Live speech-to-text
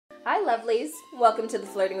Hi, lovelies. Welcome to the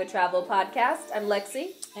Flirting with Travel podcast. I'm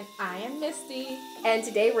Lexi. And I am Misty. And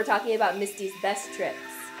today we're talking about Misty's best trips.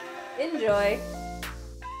 Enjoy.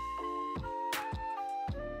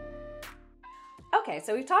 Okay,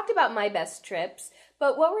 so we've talked about my best trips,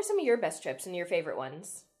 but what were some of your best trips and your favorite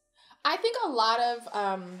ones? I think a lot of,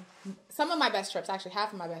 some of my best trips, actually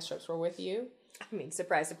half of my best trips were with you. I mean,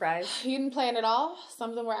 surprise, surprise. You didn't plan at all.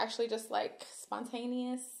 Some of them were actually just like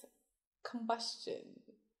spontaneous combustion.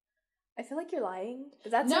 I feel like you're lying,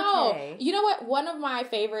 but that's no, okay. You know what? One of my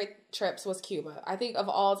favorite trips was Cuba. I think of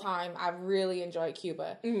all time, I really enjoyed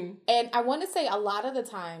Cuba. Mm-hmm. And I want to say a lot of the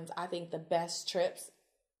times, I think the best trips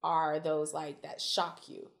are those like that shock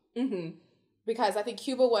you. Mm-hmm. Because I think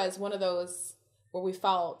Cuba was one of those where we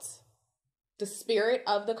felt the spirit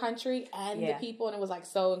of the country and the people. And it was like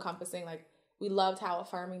so encompassing. Like we loved how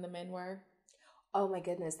affirming the men were. Oh my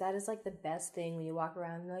goodness. That is like the best thing when you walk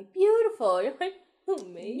around and you're like, beautiful. You're like, oh,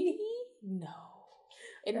 me? No.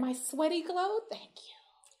 In my sweaty glow? Thank you.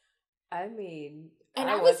 I mean, and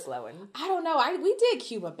I was glowing. I don't know. We did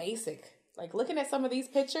Cuba basic. Like, looking at some of these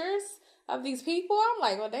pictures of these people, I'm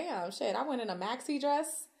like, well, damn, shit. I went in a maxi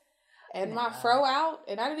dress and my fro out,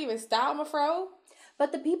 and I didn't even style my fro.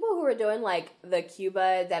 But the people who are doing, like, the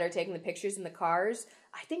Cuba that are taking the pictures in the cars,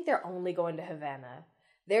 I think they're only going to Havana.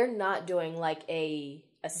 They're not doing, like, a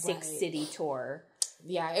six-city tour.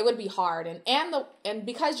 Yeah, it would be hard, and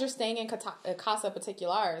because you're staying in Casa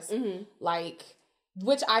Particulars, mm-hmm. like,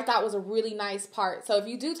 which I thought was a really nice part. So if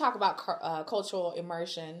you do talk about cultural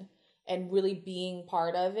immersion and really being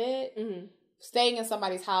part of it, mm-hmm. staying in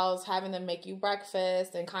somebody's house, having them make you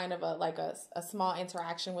breakfast, and kind of a small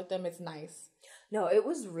interaction with them, it's nice. No, it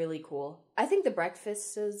was really cool. I think the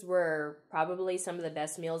breakfasts were probably some of the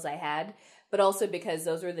best meals I had, but also because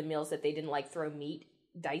those were the meals that they didn't like throw meat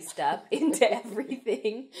diced up into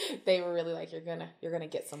everything. They were really like, you're gonna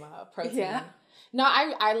get some protein. Yeah. No,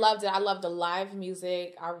 I loved it. I loved the live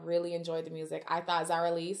music. I really enjoyed the music. I thought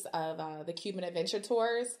Zara Lise of the Cuban Adventure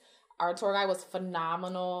Tours, our tour guide, was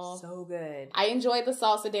phenomenal. So good. I enjoyed the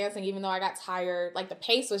salsa dancing, even though I got tired. Like the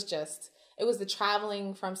pace was it was the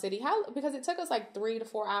traveling from because it took us like 3 to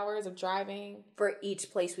 4 hours of driving for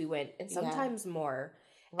each place we went, and sometimes more.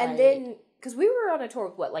 Right. And then because we were on a tour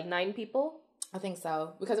with what, like 9 people? I think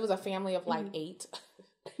so, because it was a family of like 8.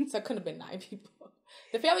 So it couldn't have been 9 people.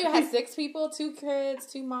 The family had 6 people, 2 kids,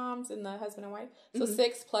 2 moms, and the husband and wife. So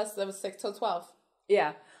 6 plus, that was 6, so 12.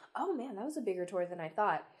 Yeah. Oh man, that was a bigger tour than I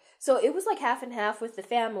thought. So it was like half and half with the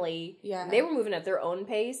family. Yeah. They were moving at their own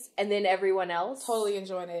pace, and then everyone else. Totally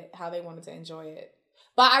enjoying it how they wanted to enjoy it.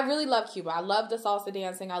 But I really love Cuba. I love the salsa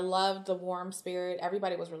dancing. I love the warm spirit.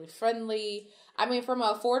 Everybody was really friendly. I mean, from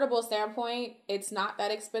an affordable standpoint, it's not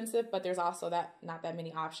that expensive, but there's also not that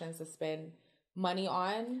many options to spend money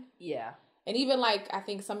on. Yeah. And even like, I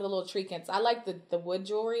think some of the little trinkets. I like the wood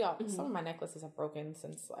jewelry. Mm-hmm. Some of my necklaces have broken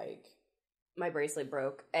since like... My bracelet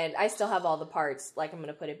broke, and I still have all the parts. Like, I'm going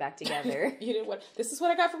to put it back together. You didn't want... This is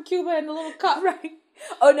what I got from Cuba in the little cup. Right.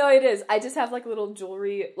 Oh, no, it is. I just have, like, a little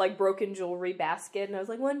jewelry, like, broken jewelry basket, and I was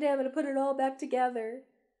like, one day I'm going to put it all back together.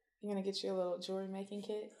 You're going to get you a little jewelry making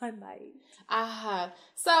kit? I might.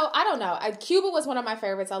 So, I don't know. Cuba was one of my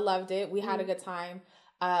favorites. I loved it. We had a good time.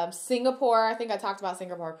 Singapore, I think I talked about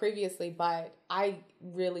Singapore previously, but I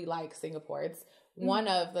really like Singapore. It's one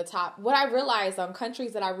of the top. What I realized on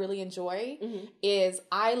countries that I really enjoy is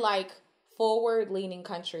I like forward-leaning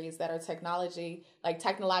countries that are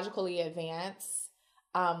technologically advanced,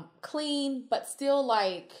 clean, but still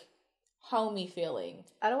like homey feeling.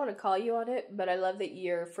 I don't want to call you on it, but I love that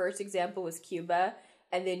your first example was Cuba,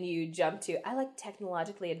 and then you jumped to, I like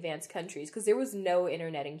technologically advanced countries, because there was no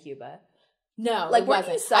internet in Cuba. No, like, it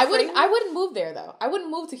wasn't. I wouldn't move there, though. I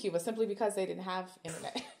wouldn't move to Cuba simply because they didn't have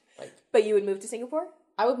internet. But you would move to Singapore?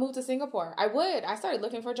 I would move to Singapore. I would. I started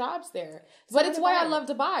looking for jobs there. But it's why I love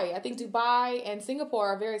Dubai. I think Dubai and Singapore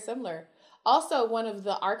are very similar. Also, one of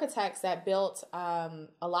the architects that built a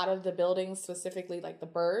lot of the buildings, specifically like the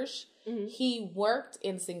Burj, he worked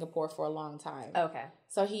in Singapore for a long time. Okay.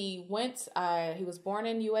 So he went, he was born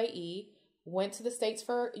in UAE, went to the States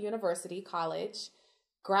for college,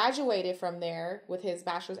 graduated from there with his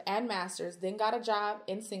bachelor's and master's, then got a job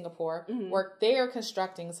in Singapore, worked there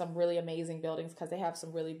constructing some really amazing buildings because they have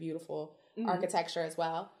some really beautiful architecture as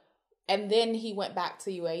well. And then he went back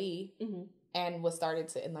to UAE and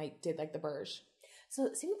did the Burj.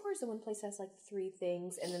 So Singapore is the one place that has like 3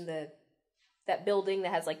 things, and then that building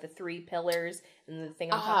that has like the 3 pillars and the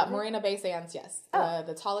thing on top of it. Marina Bay Sands, yes.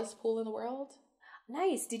 The tallest pool in the world.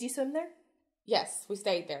 Nice. Did you swim there? Yes, we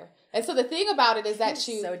stayed there. And so the thing about it is that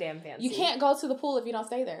so damn fancy. You can't go to the pool if you don't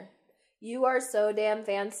stay there. You are so damn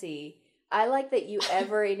fancy. I like that you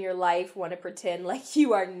ever in your life want to pretend like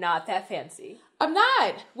you are not that fancy. I'm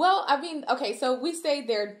not. Well, I mean, okay, so we stayed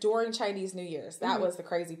there during Chinese New Year's. That was the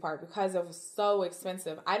crazy part because it was so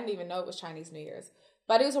expensive. I didn't even know it was Chinese New Year's.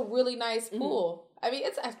 But it was a really nice pool. I mean,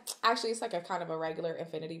 it's like a kind of a regular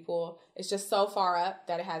infinity pool. It's just so far up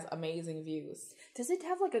that it has amazing views. Does it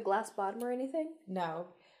have like a glass bottom or anything? No.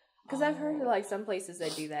 Because I've heard of like some places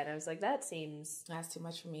that do that. And I was like, that's too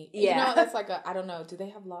much for me. Yeah. You know, that's like I don't know. Do they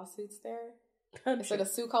have lawsuits there? Is it a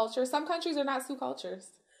sue culture? Some countries are not sue cultures.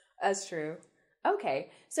 That's true. Okay.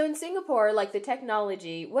 So in Singapore, like the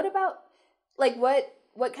technology, what about, like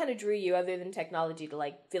what kind of drew you other than technology to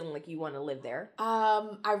like feeling like you want to live there?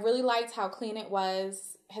 I really liked how clean it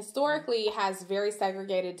was. Historically, it has very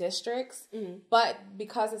segregated districts, but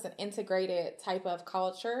because it's an integrated type of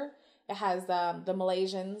culture, it has the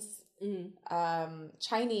Malaysians,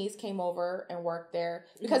 Chinese came over and worked there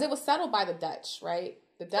because it was settled by the Dutch, right?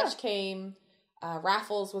 The Dutch came,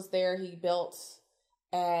 Raffles was there, he built,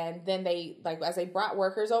 and then they, like, as they brought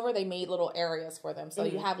workers over, they made little areas for them. So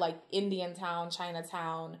you have, like, Indian town,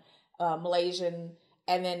 Chinatown, Malaysian,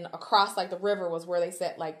 and then across, like, the river was where they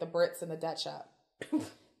set, like, the Brits and the Dutch up.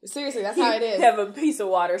 Seriously, that's how it is. They have a piece of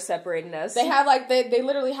water separating us. They have, like, they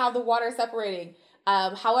literally have the water separating.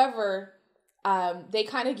 However, they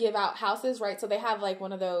kind of give out houses, right? So they have, like,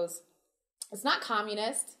 one of those, it's not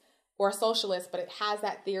communist or socialist, but it has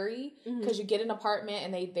that theory because you get an apartment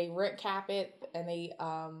and they rent cap it and they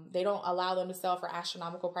don't allow them to sell for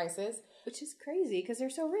astronomical prices. Which is crazy because they're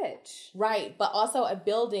so rich. Right. But also a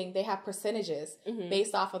building, they have percentages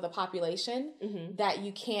based off of the population that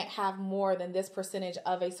you can't have more than this percentage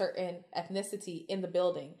of a certain ethnicity in the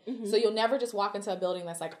building. So you'll never just walk into a building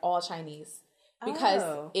that's like all Chinese.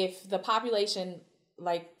 Because if the population,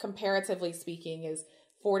 like comparatively speaking, is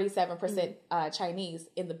 47% Chinese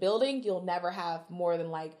in the building, you'll never have more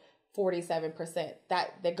than like 47%.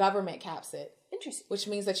 That the government caps it. Interesting. Which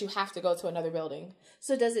means that you have to go to another building.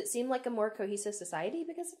 So does it seem like a more cohesive society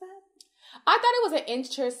because of that? I thought it was an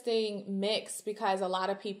interesting mix because a lot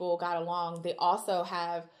of people got along. They also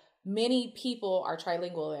have, many people are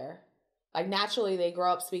trilingual there. Like naturally they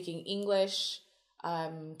grow up speaking English,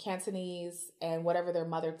 Cantonese, and whatever their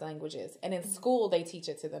mother language is. And in school they teach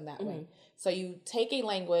it to them that way. So you take a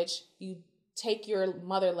language, you take your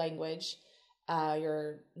mother language,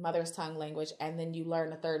 your mother's tongue language, and then you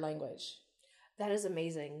learn a third language. That is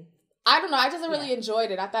amazing. I don't know. I just really enjoyed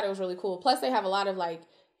it. I thought it was really cool. Plus, they have a lot of like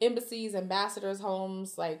embassies, ambassadors'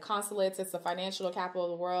 homes, like consulates. It's the financial capital of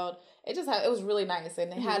the world. It was really nice.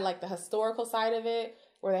 And they had like the historical side of it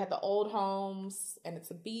where they had the old homes and it's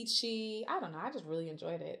a beachy. I don't know. I just really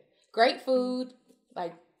enjoyed it. Great food.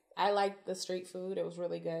 Like, I liked the street food. It was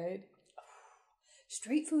really good.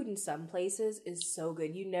 Street food in some places is so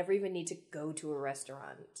good. You never even need to go to a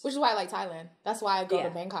restaurant. Which is why I like Thailand. That's why I go to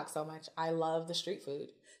Bangkok so much. I love the street food.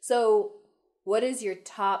 So, what is your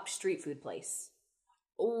top street food place?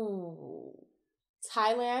 Ooh.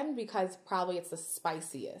 Thailand, because probably it's the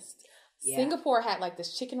spiciest. Yeah. Singapore had like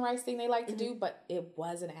this chicken rice thing they like to do, but it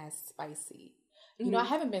wasn't as spicy. You know, I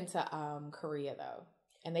haven't been to Korea though.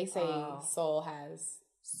 And they say Seoul has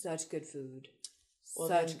such good food. Well,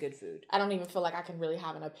 such good food. I don't even feel like I can really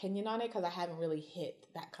have an opinion on it because I haven't really hit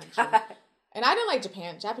that country. And I didn't like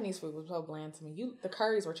Japan. Japanese food was so bland to me. The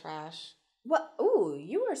curries were trash. What? Ooh,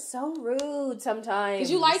 you are so rude sometimes.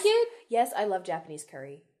 Did you like it? Yes, I love Japanese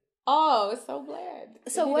curry. Oh, it's so bland.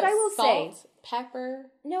 So what I will salt, say,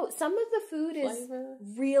 pepper. No, some of the food flavor,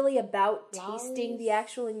 is really about tasting the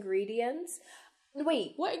actual ingredients.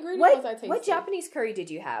 Wait, what ingredients was I tasting? What Japanese curry did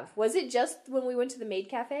you have? Was it just when we went to the maid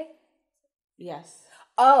cafe? Yes.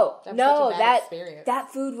 Oh, that no, experience.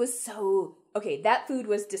 That food was so... Okay, that food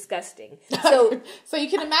was disgusting. So so you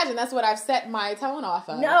can imagine that's what I've set my tone off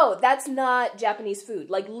of. No, that's not Japanese food.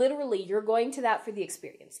 Like, literally, you're going to that for the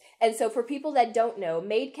experience. And so for people that don't know,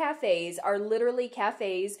 maid cafes are literally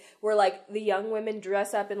cafes where, like, the young women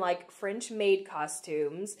dress up in, like, French maid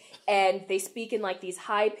costumes, and they speak in, like, these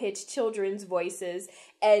high-pitched children's voices,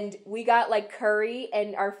 and we got, like, curry,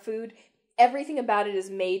 and our food... Everything about it is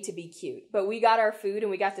made to be cute. But we got our food and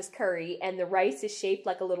we got this curry and the rice is shaped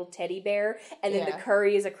like a little teddy bear and then the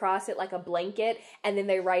curry is across it like a blanket and then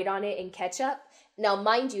they write on it in ketchup. Now,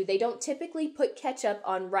 mind you, they don't typically put ketchup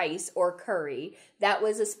on rice or curry. That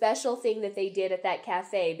was a special thing that they did at that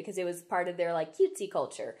cafe because it was part of their like cutesy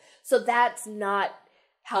culture. So that's not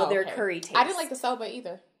how their curry tastes. I didn't like the soba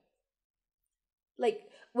either. Like,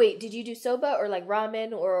 wait, did you do soba or like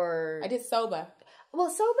ramen or... I did soba. Well,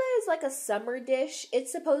 soba is like a summer dish.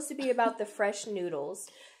 It's supposed to be about the fresh noodles.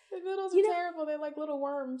 The noodles are terrible. They're like little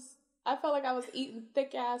worms. I felt like I was eating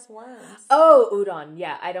thick ass worms. Oh, udon.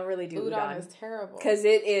 Yeah, I don't really do udon. Udon is terrible. Because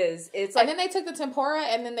it is. It's like, and then they took the tempura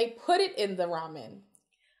and then they put it in the ramen.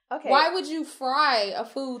 Okay. Why would you fry a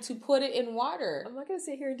food to put it in water? I'm not going to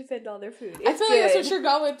sit here and defend all their food. I feel like that's what you're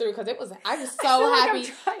going through because I was so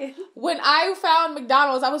happy. Like when I found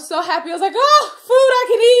McDonald's, I was so happy. I was like, oh, food I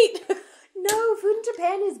can eat. No, food in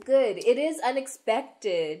Japan is good. It is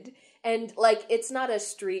unexpected. And, like, it's not a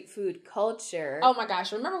street food culture. Oh, my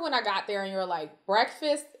gosh. Remember when I got there and you were like,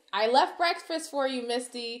 breakfast? I left breakfast for you,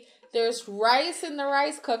 Misty. There's rice in the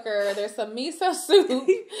rice cooker. There's some miso soup.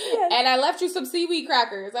 Yes. And I left you some seaweed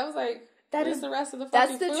crackers. I was like, where's the rest of the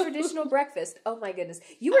fucking food? That's the traditional breakfast. Oh, my goodness.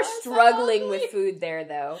 You were struggling with food there,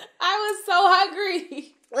 though. I was so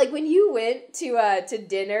hungry. Like, when you went to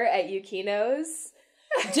dinner at Yukino's.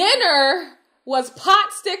 Dinner was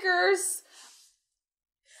pot stickers.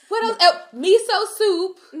 What else? Oh, miso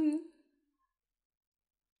soup. Mm-hmm.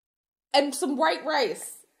 And some white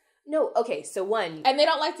rice. No, okay, so one. And they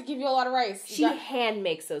don't like to give you a lot of rice. She hand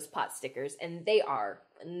makes those pot stickers, and they are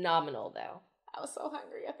phenomenal, though. I was so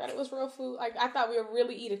hungry. I thought it was real food. Like, I thought we were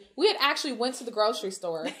really eating. We had actually went to the grocery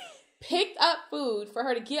store, picked up food for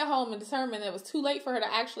her to get home and determined that it was too late for her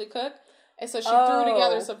to actually cook. And so she threw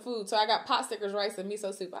together some food. So I got pot stickers, rice, and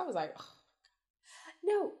miso soup. I was like, oh.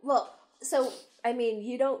 No, well, so, I mean,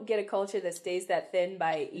 you don't get a culture that stays that thin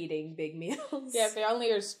by eating big meals. Yeah, if they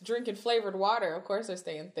only are drinking flavored water, of course they're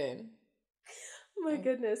staying thin. Oh my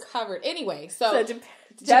goodness. Covered. Anyway, so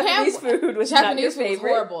Japanese food was not your favorite.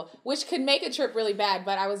 Was horrible, which could make a trip really bad,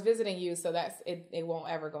 but I was visiting you, so that's it won't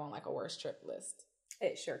ever go on like a worst trip list.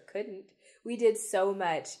 It sure couldn't. We did so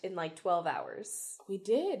much in like 12 hours. We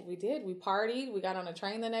did. We partied. We got on a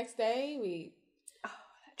train the next day.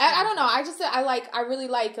 I don't know. I really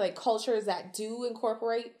like cultures that do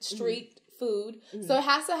incorporate street food. Mm-hmm. So it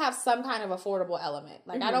has to have some kind of affordable element.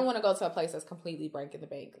 Like, I don't want to go to a place that's completely breaking the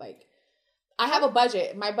bank. Like, I have a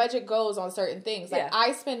budget. My budget goes on certain things. Like,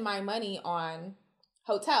 I spend my money on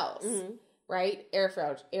hotels, right?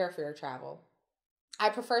 Airfare travel. I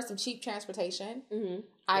prefer some cheap transportation. Mm-hmm.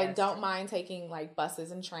 I don't mind taking, like, buses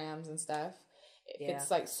and trams and stuff. If it's,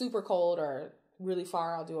 like, super cold or really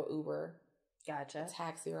far, I'll do an Uber. Gotcha. A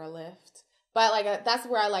taxi or a Lyft. But, like, that's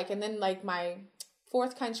where I like. And then, like, my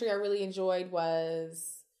fourth country I really enjoyed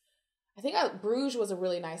was, I think Bruges was a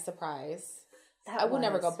really nice surprise. I would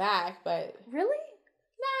never go back, but. Really?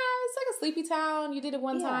 Nah, it's like a sleepy town. You did it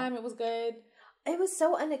one time. It was good. It was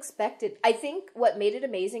so unexpected. I think what made it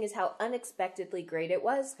amazing is how unexpectedly great it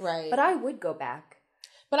was. Right. But I would go back.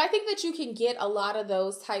 But I think that you can get a lot of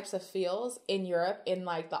those types of feels in Europe in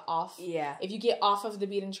like the off. Yeah. If you get off of the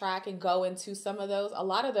beaten track and go into some of those, a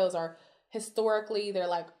lot of those are historically, they're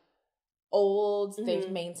like old. Mm-hmm. They've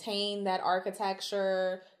maintained that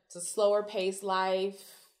architecture. It's a slower paced life.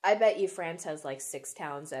 I bet you France has like 6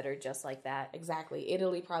 towns that are just like that. Exactly.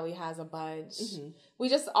 Italy probably has a bunch. Mm-hmm. We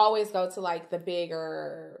just always go to like the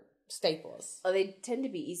bigger staples. Oh, they tend to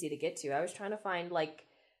be easy to get to. I was trying to find like,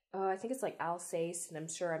 I think it's like Alsace, and I'm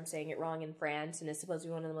sure I'm saying it wrong in France, and it's supposed to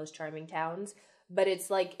be one of the most charming towns, but it's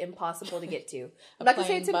like impossible to get to. I'm not going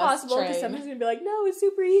to say it's impossible because someone's going to be like, no, it's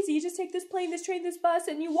super easy. You just take this plane, this train, this bus,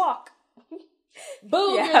 and you walk.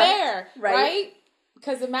 Boom, you're there. Right?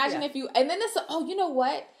 Because imagine if you, and then this, you know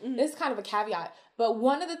what? Mm-hmm. This is kind of a caveat, but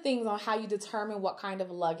one of the things on how you determine what kind of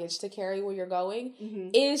luggage to carry where you're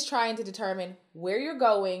going is trying to determine where you're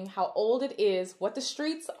going, how old it is, what the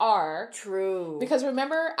streets are. True. Because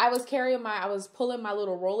remember, I was pulling my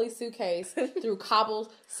little rolly suitcase through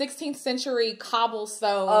 16th century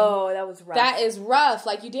cobblestone. Oh, that was rough. That is rough.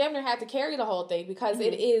 Like, you damn near had to carry the whole thing because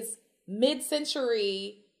it is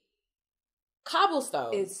mid-century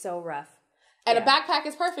cobblestone. It's so rough. And a backpack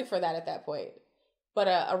is perfect for that at that point. But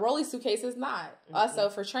a rolly suitcase is not. Mm-hmm. Also,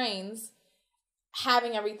 for trains,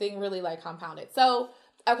 having everything really, like, compounded. So,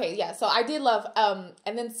 okay, yeah. So, I did love...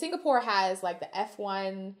 and then Singapore has, like, the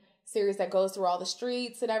F1 series that goes through all the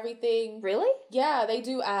streets and everything. Really? Yeah, they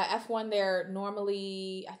do F1 there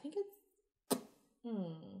normally... I think it's...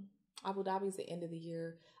 Abu Dhabi's the end of the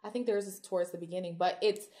year. I think theirs is towards the beginning, but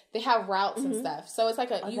they have routes and stuff. So it's like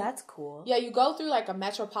that's cool. Yeah, you go through like a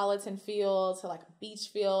metropolitan feel to like a beach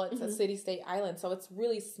feel. It's a city-state island, so it's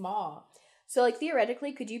really small. So like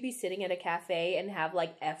theoretically, could you be sitting at a cafe and have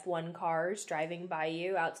like F1 cars driving by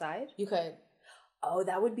you outside? You could. Oh,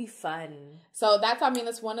 that would be fun. So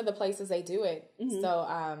that's one of the places they do it. Mm-hmm. So,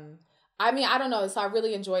 I mean, I don't know. So I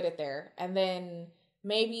really enjoyed it there. And then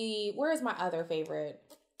maybe, where is my other favorite?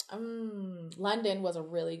 London was a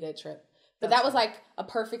really good trip, but that was like a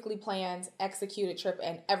perfectly planned, executed trip,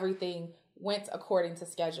 and everything went according to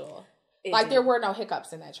schedule. Like there were no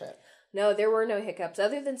hiccups in that trip. No, there were no hiccups.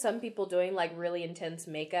 Other than some people doing like really intense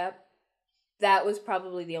makeup, that was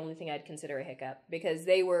probably the only thing I'd consider a hiccup because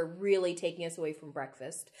they were really taking us away from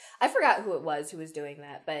breakfast. I forgot who it was who was doing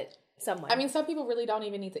that, but someone. I mean, some people really don't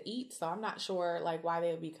even need to eat, so I'm not sure like why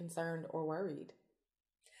they would be concerned or worried.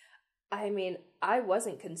 I mean, I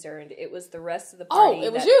wasn't concerned. It was the rest of the party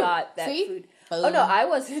it was that you. thought that See? food. Boom. Oh no, I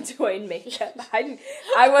wasn't doing makeup. I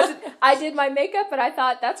wasn't. I did my makeup, but I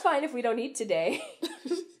thought that's fine if we don't eat today.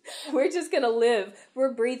 We're just gonna live.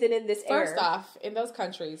 We're breathing in this air. First off, in those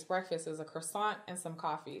countries, breakfast is a croissant and some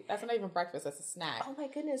coffee. That's not even breakfast. That's a snack. Oh my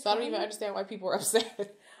goodness! So I don't even understand why people are upset. You're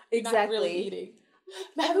Exactly. not really eating.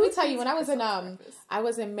 Let me tell you, when I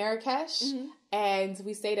was in Marrakesh, and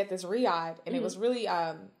we stayed at this riad, and it was really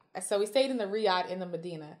so we stayed in the riad in the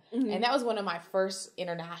Medina, and that was one of my first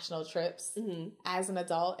international trips as an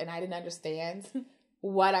adult, and I didn't understand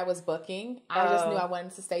what I was booking. I just knew I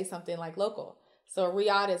wanted to stay something like local. So a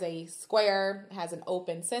riad is a square, has an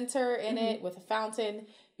open center in it with a fountain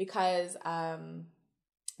because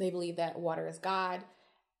they believe that water is God.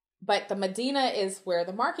 But the Medina is where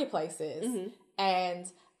the marketplace is. And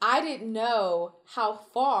I didn't know how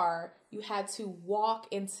far you had to walk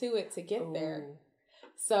into it to get there.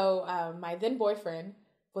 So my then boyfriend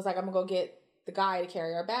was like, I'm going to go get the guy to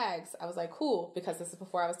carry our bags. I was like, cool, because this is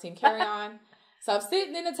before I was Team Carry On. So I'm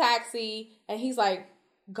sitting in a taxi, and he's like,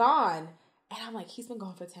 gone. And I'm like, he's been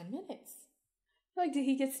gone for 10 minutes. Like, did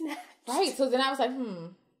he get snatched? Right. So then I was like,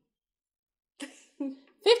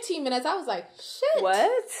 15 minutes. I was like, shit.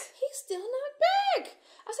 What? He's still not back.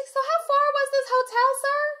 I was like, so how far was this hotel,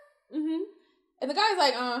 sir? And the guy's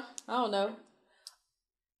like, I don't know.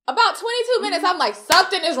 About 22 minutes, I'm like,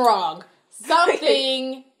 something is wrong.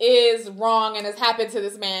 Something is wrong and has happened to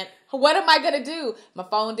this man. What am I going to do? My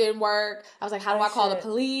phone didn't work. I was like, how do I call the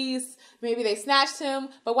police? Maybe they snatched him.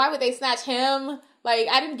 But why would they snatch him? Like,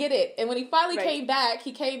 I didn't get it. And when he finally came back,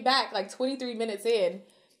 he came back like 23 minutes in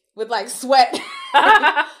with like sweat.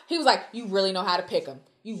 He was like, you really know how to pick him.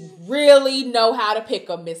 You really know how to pick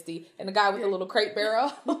them, Misty. And the guy with the little crate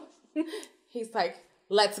barrel, he's like,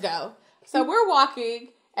 let's go. So we're walking,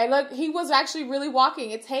 and look, he was actually really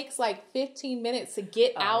walking. It takes like 15 minutes to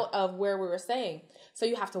get out of where we were staying. So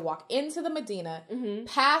you have to walk into the Medina,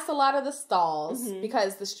 pass a lot of the stalls,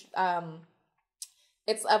 because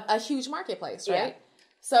it's a huge marketplace, right? Yeah.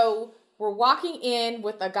 So we're walking in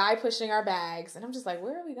with a guy pushing our bags, and I'm just like,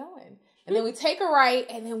 where are we going? And then we take a right,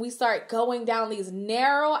 and then we start going down these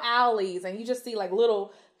narrow alleys, and you just see like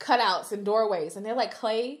little cutouts and doorways, and they're like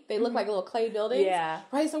clay. They look like little clay buildings. Yeah.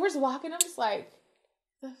 Right? So we're just walking. I'm just like,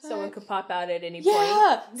 someone could pop out at any point.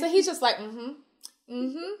 Yeah. So he's just like,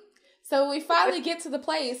 So when we finally get to the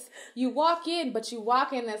place, you walk in, but you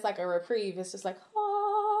walk in as like a reprieve. It's just like,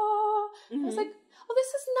 oh. I was like, oh, this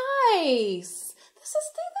is nice. This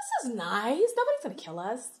is nice. Nobody's going to kill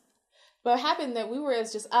us. But it happened that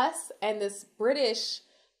it's just us and this British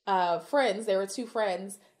friends. There were two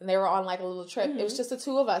friends, and they were on like a little trip. It was just the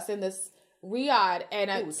two of us in this riad,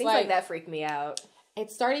 and it's things like that freaked me out.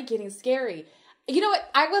 It started getting scary. You know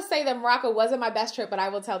what? I will say that Morocco wasn't my best trip, but I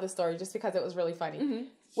will tell this story just because it was really funny.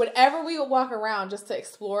 Whenever we would walk around just to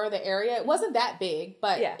explore the area, it wasn't that big,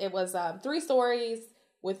 but it was 3 stories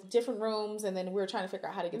with different rooms, and then we were trying to figure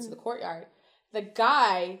out how to get to the courtyard. The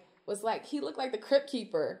guy was like, he looked like the crypt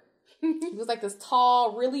keeper. He was like this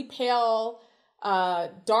tall, really pale,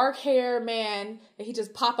 dark hair man, and he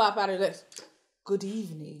just pop up out of this. Good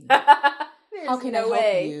evening. How can I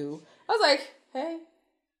help you? I was like, hey,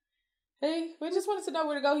 we just wanted to know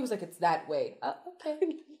where to go. He was like, it's that way. Okay.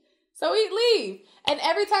 So we leave, and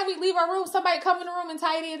every time we leave our room, somebody come in the room and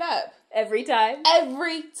tidy it up. Every time?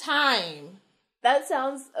 Every time. That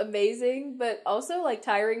sounds amazing, but also like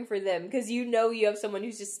tiring for them, because you know you have someone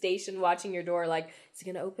who's just stationed watching your door. Like, is it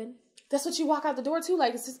gonna open? That's what you walk out the door to.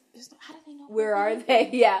 Like, how do they know? Where are they?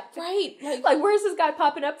 Yeah. Right. Like, where's this guy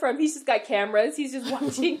popping up from? He's just got cameras. He's just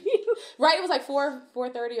watching you. Right. It was like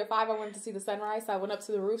 4:30 or 5. I wanted to see the sunrise, so I went up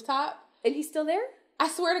to the rooftop. And he's still there? I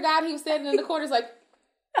swear to God, he was standing in the corners like,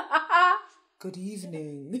 good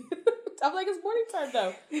evening. I'm like, it's morning time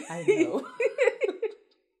though. I know.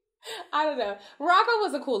 I don't know. Morocco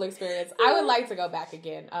was a cool experience. I would like to go back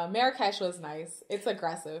again. Marrakesh was nice. It's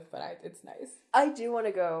aggressive, but it's nice. I do want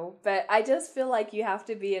to go, but I just feel like you have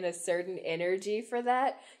to be in a certain energy for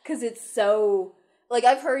that, because it's so, like,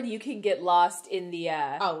 I've heard you can get lost in the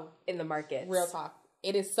in the markets. Real talk.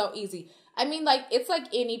 It is so easy. I mean, like, it's like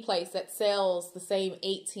any place that sells the same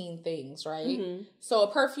 18 things, right? So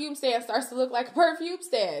a perfume stand starts to look like a perfume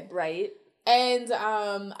stand. Right. And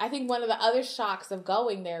I think one of the other shocks of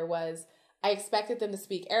going there was I expected them to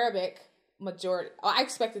speak Arabic, I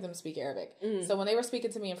expected them to speak Arabic. So when they were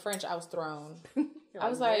speaking to me in French, I was thrown. I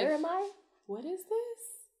was like, where am I? What is this?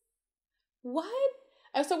 What?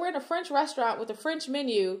 And so we're in a French restaurant with a French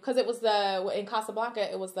menu because it was in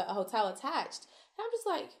Casablanca, it was the hotel attached. And I'm just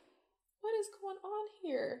like, what is going on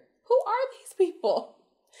here? Who are these people?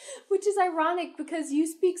 Which is ironic because you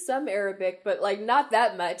speak some Arabic, but like not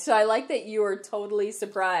that much. So I like that you were totally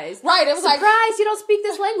surprised. Right. It was surprise, you don't speak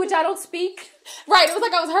this language I don't speak. Right. It was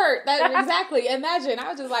like I was hurt. Exactly. Imagine. I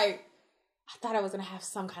was just like, I thought I was going to have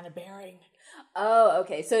some kind of bearing. Oh,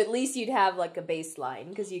 okay. So at least you'd have like a baseline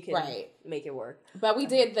because you can make it work. But we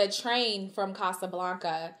did the train from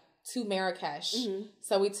Casablanca to Marrakesh.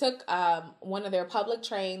 So we took one of their public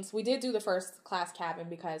trains. We did do the first class cabin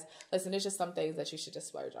because, listen, there's just some things that you should just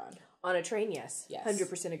splurge on. On a train, yes.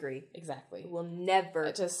 100% agree. Exactly. Will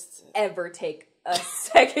never ever take a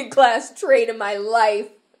second class train in my life.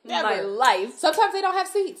 Never. My life. Sometimes they don't have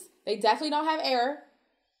seats. They definitely don't have air.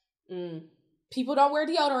 People don't wear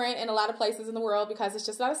deodorant in a lot of places in the world because it's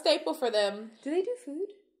just not a staple for them. Do they do food?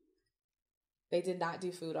 They did not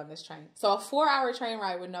do food on this train. So a 4-hour train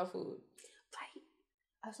ride with no food. Right.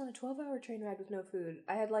 I was on a 12-hour train ride with no food.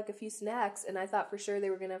 I had like a few snacks and I thought for sure they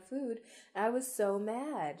were going to have food. And I was so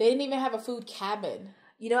mad. They didn't even have a food cabin.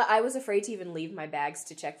 You know, I was afraid to even leave my bags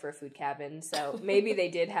to check for a food cabin. So maybe they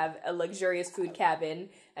did have a luxurious food cabin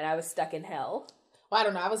and I was stuck in hell. Well, I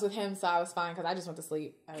don't know. I was with him, so I was fine because I just went to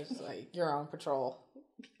sleep. I was just like, you're on patrol.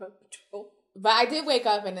 But I did wake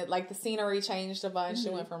up and the scenery changed a bunch.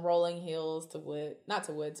 It went from rolling hills to not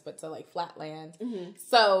to woods, but to like flat land.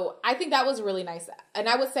 So I think that was really nice. And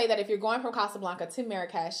I would say that if you're going from Casablanca to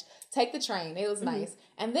Marrakesh, take the train. It was nice.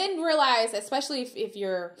 And then realize, especially if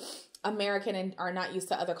you're American and are not used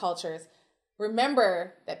to other cultures,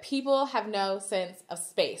 remember that people have no sense of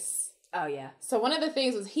space. Oh, yeah. So one of the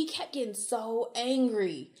things was he kept getting so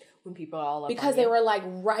angry. When people are all up because on they you. were like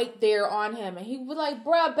right there on him. And he was like,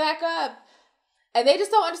 bruh, back up. And they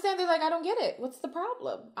just don't understand. They're like, I don't get it. What's the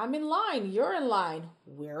problem? I'm in line. You're in line.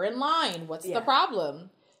 We're in line. What's the problem?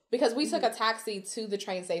 Because we took a taxi to the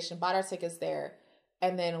train station, bought our tickets there,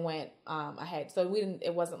 and then went ahead. So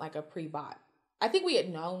it wasn't like a pre-bought. I think we had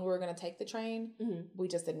known we were going to take the train. We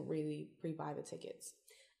just didn't really pre-buy the tickets.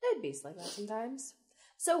 It'd be like that sometimes.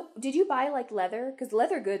 So, did you buy, like, leather? Because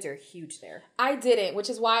leather goods are huge there. I didn't, which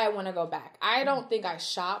is why I want to go back. I don't think I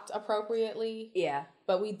shopped appropriately. Yeah.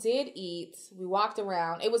 But we did eat. We walked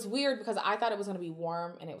around. It was weird because I thought it was going to be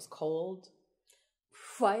warm and it was cold.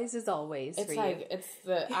 Why is this always for you?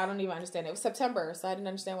 I don't even understand. It was September, so I didn't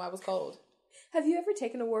understand why it was cold. Have you ever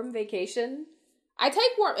taken a warm vacation? I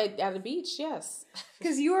take warm at the beach, yes.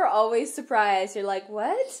 Because you are always surprised. You're like,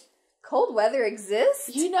 what? Cold weather exists?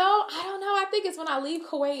 You know, I don't know. I think it's when I leave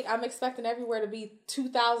Kuwait, I'm expecting everywhere to be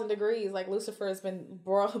 2,000 degrees. Like Lucifer has been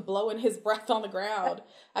blowing his breath on the ground.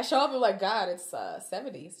 I show up and like, God, it's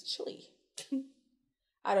 70. It's chilly.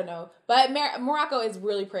 I don't know. But Morocco is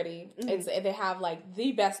really pretty. They have like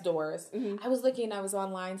the best doors. I was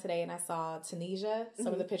online today and I saw Tunisia,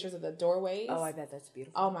 some of the pictures of the doorways. Oh, I bet that's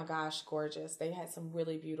beautiful. Oh my gosh, gorgeous. They had some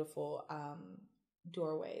really beautiful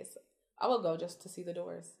doorways. I will go just to see the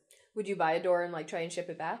doors. Would you buy a door and like try and ship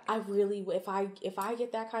it back? I really, if I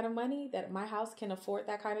get that kind of money, that my house can afford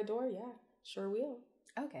that kind of door, yeah, sure will.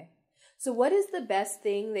 Okay. So what is the best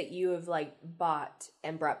thing that you have like bought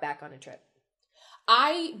and brought back on a trip?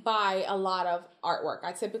 I buy a lot of artwork.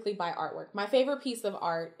 I typically buy artwork. My favorite piece of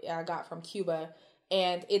art I got from Cuba,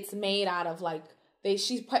 and it's made out of like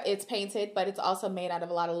it's painted, but it's also made out of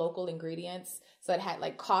a lot of local ingredients. So it had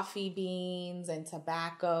like coffee beans and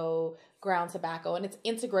tobacco, ground tobacco, and it's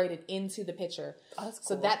integrated into the picture. Oh, that's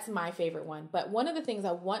cool. So that's my favorite one. But one of the things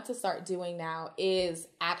I want to start doing now is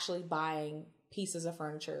actually buying pieces of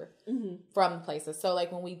furniture from places. So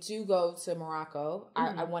like when we do go to Morocco,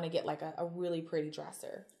 I want to get like a really pretty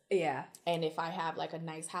dresser. Yeah. And if I have like a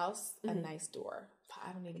nice house, a nice door.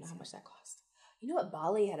 I don't even know how much that costs. You know what?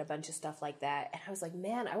 Bali had a bunch of stuff like that. And I was like,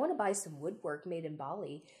 man, I want to buy some woodwork made in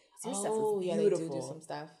Bali. Their stuff is beautiful. Yeah, they do some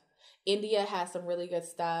stuff. India has some really good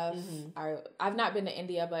stuff. I've not been to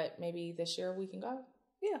India, but maybe this year we can go.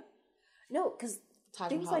 Yeah. No, because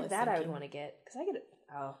things Mahal like that I would want to get. Because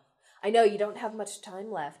I know you don't have much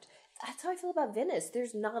time left. That's how I feel about Venice.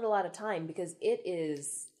 There's not a lot of time because it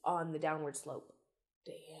is on the downward slope.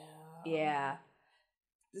 Damn. Yeah.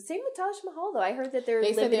 The same with Taj Mahal, though. I heard that they're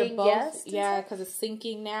limiting guests. Yeah, because it's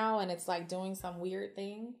sinking now and it's like doing some weird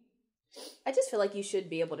thing. I just feel like you should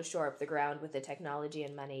be able to shore up the ground with the technology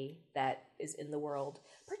and money that is in the world,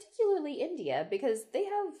 particularly India, because they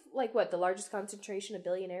have, like, the largest concentration of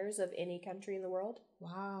billionaires of any country in the world?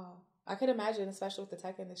 Wow. I could imagine, especially with the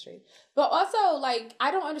tech industry. But also, like,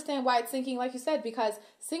 I don't understand why it's sinking, like you said, because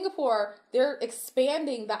Singapore, they're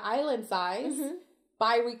expanding the island size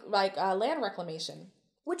by land reclamation.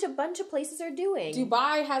 Which a bunch of places are doing.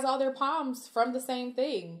 Dubai has all their palms from the same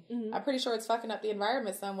thing. I'm pretty sure it's fucking up the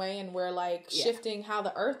environment some way, and we're like shifting how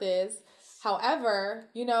the earth is. However,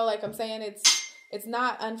 you know, like I'm saying, it's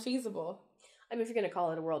not unfeasible. I mean, if you're going to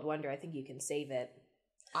call it a world wonder, I think you can save it.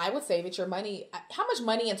 I would save it. Your money. How much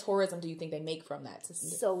money in tourism do you think they make from that?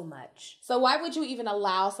 So much. So why would you even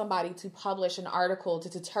allow somebody to publish an article to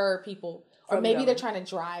deter people? Or maybe they're trying to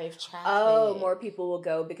drive traffic. Oh, more people will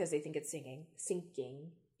go because they think it's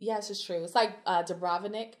sinking. Yes, it's true. It's like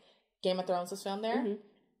Dubrovnik, Game of Thrones was filmed there.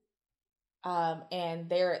 And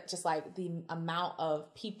they're just like the amount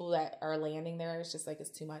of people that are landing there is just like, it's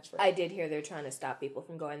too much for them. I did hear they're trying to stop people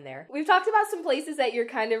from going there. We've talked about some places that you're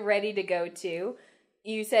kind of ready to go to.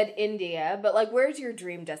 You said India, but like, where's your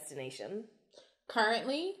dream destination?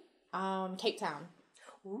 Currently, Cape Town.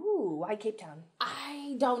 Ooh, why Cape Town?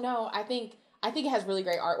 I don't know. I think it has really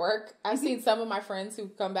great artwork. I've seen some of my friends who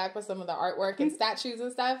come back with some of the artwork and statues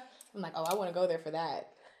and stuff. I'm like, oh, I want to go there for that.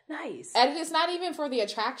 Nice. And it's not even for the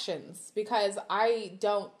attractions, because I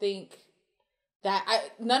don't think that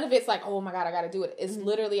none of it's like, oh my God, I got to do it. It's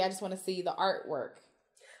literally, I just want to see the artwork.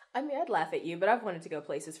 I mean, I'd laugh at you, but I've wanted to go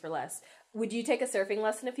places for less. Would you take a surfing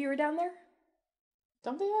lesson if you were down there?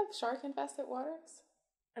 Don't they have shark-infested waters?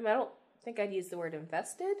 I mean, I don't think I'd use the word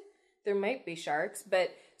infested. There might be sharks,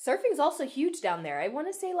 but surfing's also huge down there. I want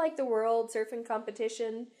to say like the World Surfing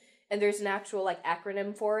Competition, and there's an actual like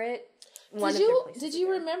acronym for it. Did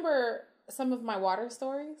you remember some of my water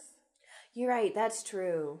stories? You're right, that's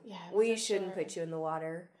true. Yeah, we shouldn't put you in the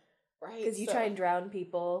water. Right. Because you try and drown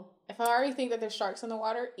people. If I already think that there's sharks in the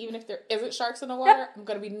water, even if there isn't sharks in the water, I'm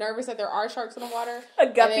going to be nervous that there are sharks in the water. A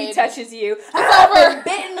guppy touches you. I've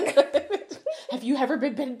been bitten. Have you ever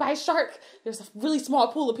been bitten by a shark? There's a really small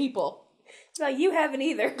pool of people. No, you haven't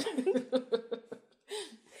either.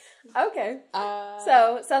 Okay.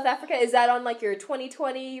 So, South Africa, is that on like your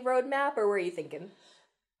 2020 roadmap, or where are you thinking?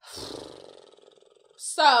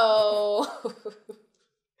 So,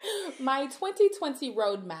 my 2020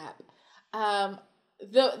 roadmap.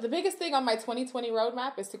 The biggest thing on my 2020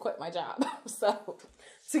 roadmap is to quit my job. So,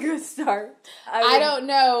 it's a good start. I don't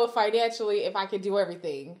know financially if I could do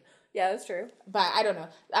everything. Yeah, that's true. But I don't know.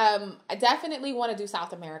 I definitely want to do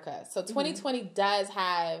South America. So 2020 does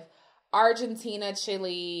have Argentina,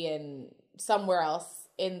 Chile, and somewhere else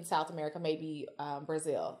in South America, maybe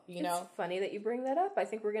Brazil, you know? It's funny that you bring that up. I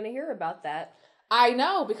think we're going to hear about that. I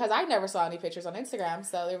know, because I never saw any pictures on Instagram,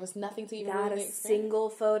 so there was nothing to even Not really a single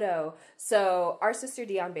photo. So our sister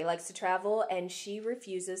Diambe likes to travel, and she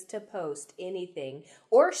refuses to post anything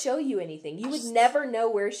or show you anything. You would never know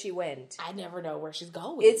where she went. I never know where she's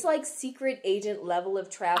going. It's like secret agent level of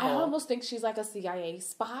travel. I almost think she's like a CIA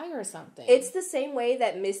spy or something. It's the same way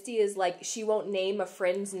that Misty is like, she won't name a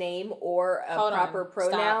friend's name or a proper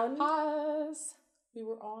pronoun. Stop. Pause. We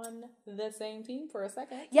were on the same team for a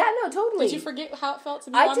second. Yeah, no, totally. Did you forget how it felt to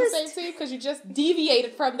be on the same team? Because you just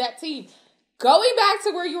deviated from that team. Going back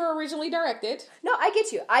to where you were originally directed. No, I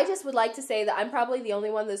get you. I just would like to say that I'm probably the only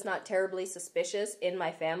one that's not terribly suspicious in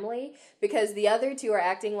my family, because the other two are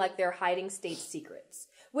acting like they're hiding state secrets.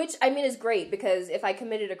 Which, I mean, is great, because if I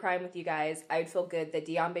committed a crime with you guys, I would feel good that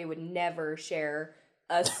Diambe would never share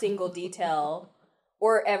a single detail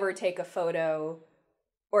or ever take a photo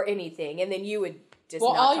or anything. And then you would just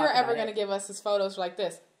well, not all talk you're ever about going to give us is photos like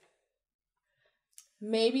this.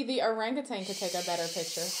 Maybe the orangutan could take a better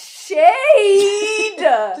picture. Shade!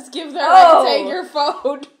 Just give the orangutan your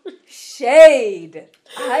phone. Shade!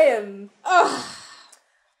 I am...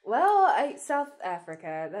 Well, South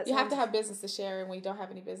Africa. You have to have business to share, and when you don't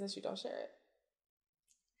have any business, you don't share it.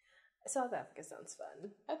 South Africa sounds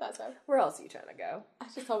fun. I thought so. Where else are you trying to go? I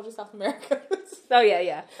just told you South America. Oh,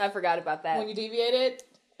 yeah. I forgot about that. When you deviated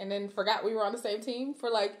and then forgot we were on the same team for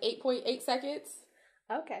like 8.8 seconds.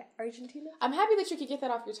 Okay. Argentina? I'm happy that you could get that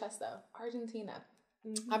off your chest, though. Argentina.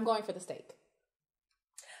 Mm-hmm. I'm going for the steak.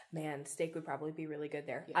 Man, steak would probably be really good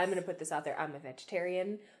there. Yes. I'm going to put this out there. I'm a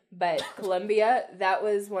vegetarian. But Colombia, that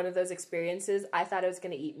was one of those experiences. I thought I was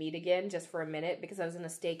going to eat meat again just for a minute, because I was in a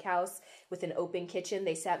steakhouse with an open kitchen.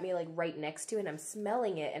 They sat me like right next to it, and I'm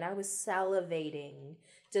smelling it, and I was salivating.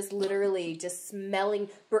 Just literally just smelling,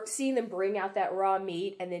 seeing them bring out that raw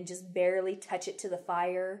meat and then just barely touch it to the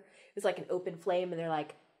fire. It was like an open flame, and they're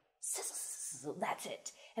like, that's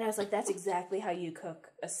it. And I was like, that's exactly how you cook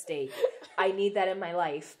a steak. I need that in my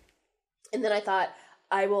life. And then I thought,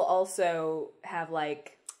 I will also have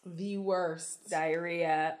like The worst.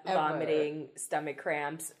 Diarrhea, Ever. vomiting, stomach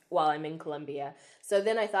cramps while I'm in Colombia. So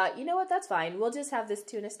then I thought, you know what, that's fine. We'll just have this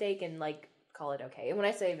tuna steak and, like, call it okay. And when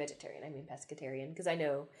I say vegetarian, I mean pescatarian, because I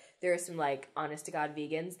know there are some, like, honest-to-God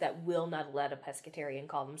vegans that will not let a pescatarian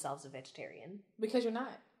call themselves a vegetarian. Because you're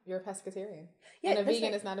not. You're a pescatarian. Yeah, and a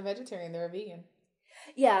vegan is not a vegetarian. They're a vegan.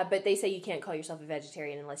 Yeah, but they say you can't call yourself a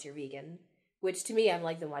vegetarian unless you're vegan. Which, to me, I'm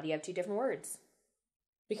like, then why do you have two different words?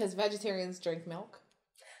 Because vegetarians drink milk.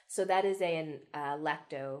 So that is an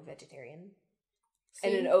lacto-vegetarian. See?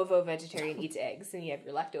 And an ovo-vegetarian eats eggs, and you have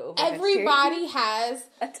your lacto-ovo Everybody has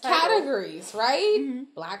categories, right? Mm-hmm.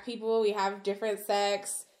 Black people, we have different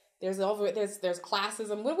sex. There's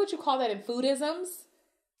classism. What would you call that in foodisms?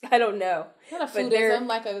 I don't know. Not a foodism,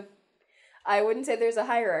 like a... I wouldn't say there's a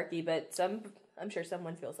hierarchy, but I'm sure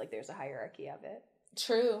someone feels like there's a hierarchy of it.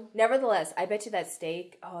 True. Nevertheless, I bet you that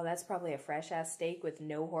steak, that's probably a fresh-ass steak with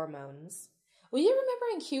no hormones. Well, you remember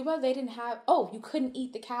in Cuba, they didn't have... Oh, you couldn't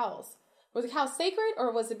eat the cows. Were the cows sacred,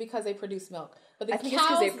 or was it because they produced milk? But the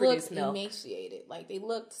cows looked emaciated. Like, they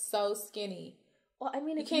looked so skinny. Well, I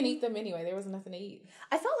mean... You can't eat them anyway. There was nothing to eat.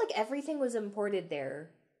 I felt like everything was imported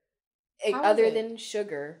there. How Other than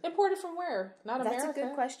sugar. Imported from where? Not America. That's a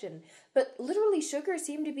good question. But literally, sugar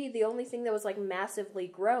seemed to be the only thing that was, like, massively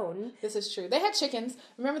grown. This is true. They had chickens.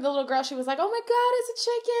 Remember the little girl? She was like, oh my God, it's a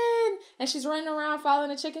chicken. And she's running around following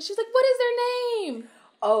the chicken. She's like, what is their name?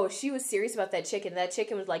 Oh, she was serious about that chicken. That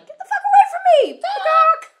chicken was like, get the fuck away from me!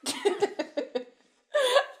 Peacock!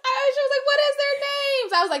 She was like, what is their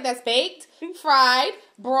names? I was like, that's baked, fried,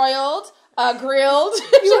 broiled, grilled.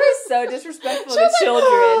 You were so disrespectful to children.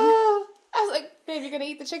 Like, I was like, babe, you're going to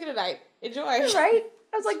eat the chicken tonight. Enjoy. Right?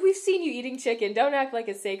 I was like, we've seen you eating chicken. Don't act like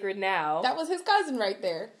it's sacred now. That was his cousin right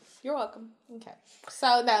there. You're welcome. Okay.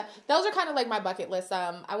 So, those are kind of like my bucket list.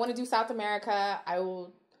 I want to do South America. I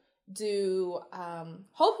will do,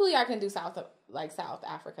 hopefully I can do South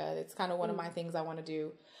Africa. It's kind of one of my things I want to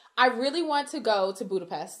do. I really want to go to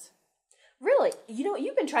Budapest. Really? You know,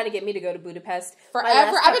 you've been trying to get me to go to Budapest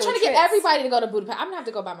forever. I've been trying to get everybody to go to Budapest. I'm going to have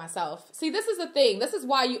to go by myself. See, this is the thing. This is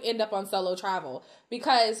why you end up on solo travel.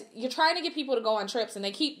 Because you're trying to get people to go on trips and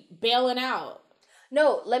they keep bailing out.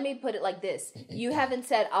 No, let me put it like this. You haven't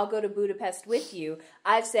said, I'll go to Budapest with you.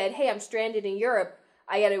 I've said, hey, I'm stranded in Europe.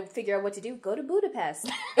 I got to figure out what to do. Go to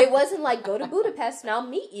Budapest. It wasn't like, go to Budapest and I'll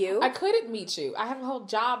meet you. I couldn't meet you. I have a whole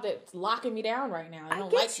job that's locking me down right now. They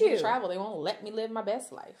don't like me to travel. They won't let me live my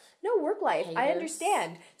best life. No, work life. Haters. I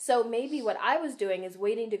understand. So maybe what I was doing is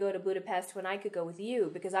waiting to go to Budapest when I could go with you,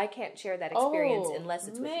 because I can't share that experience unless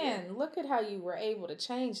it's with you. Man, look at how you were able to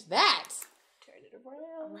change that. Turn it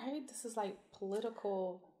around. Right? This is like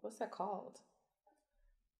political, what's that called?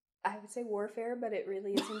 I would say warfare, but it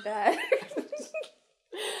really isn't that.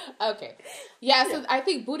 Okay. Yeah, so I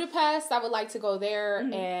think Budapest, I would like to go there.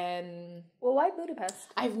 And well, why Budapest?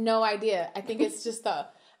 I have no idea. I think it's just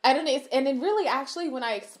I don't know. And then really, actually, when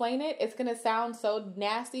I explain it, it's going to sound so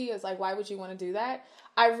nasty. It's like, why would you want to do that?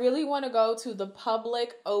 I really want to go to the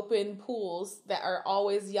public open pools that are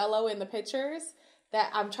always yellow in the pictures,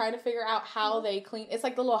 that I'm trying to figure out how they clean. It's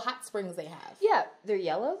like the little hot springs they have. Yeah. They're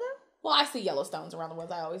yellow, though? Well, I see yellow stones around the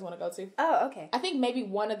ones I always want to go to. Oh, okay. I think maybe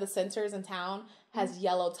one of the centers in town has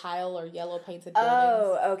yellow tile or yellow painted buildings.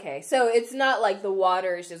 Oh, okay. So it's not like the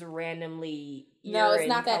water is just randomly no, it's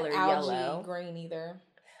not that algae yellow. Green either.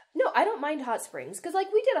 No, I don't mind hot springs, because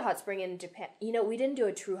like we did a hot spring in Japan. You know, we didn't do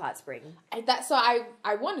a true hot spring. I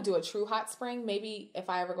want to do a true hot spring. Maybe if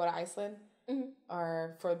I ever go to Iceland.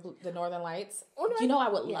 Or for the Northern Lights. You know, I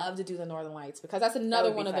would love to do the Northern Lights, because that's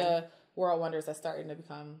another one of the world wonders that's starting to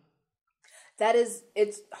become.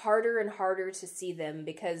 It's harder and harder to see them,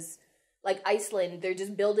 because like Iceland, they're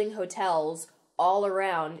just building hotels all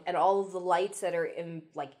around, and all of the lights that are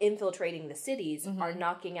infiltrating the cities are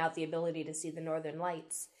knocking out the ability to see the Northern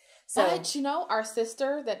Lights. So, but you know, our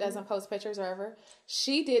sister that doesn't post pictures or ever,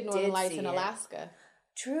 she did Northern Lights in Alaska.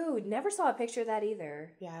 True. Never saw a picture of that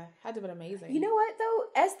either. Yeah, had to have been amazing. You know what,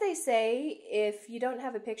 though? As they say, if you don't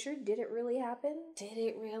have a picture, did it really happen? Did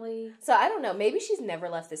it really? So, I don't know. Maybe she's never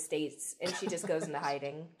left the States, and she just goes into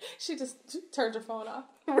hiding. She just turned her phone off.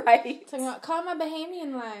 Right. Talking about, call my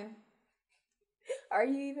Bahamian line. Are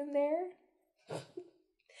you even there?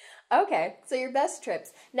 Okay, so your best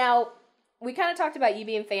trips. Now, we kind of talked about you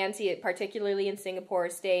being fancy, particularly in Singapore,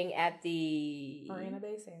 staying at the... Marina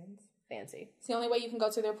Bay Sands. Fancy. It's the only way you can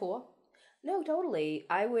go to their pool. No, totally.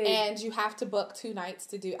 I would... And you have to book 2 nights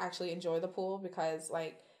to actually enjoy the pool, because,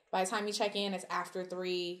 like, by the time you check in, it's after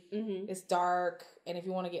 3. It's dark. And if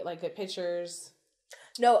you want to get, like, good pictures...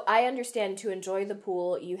 No, I understand. To enjoy the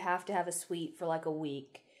pool, you have to have a suite for, like, a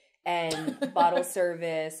week. And bottle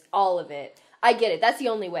service, all of it. I get it. That's the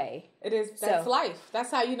only way. It is. That's life.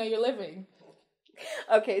 That's how you know you're living.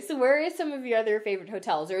 Okay, so where is some of your other favorite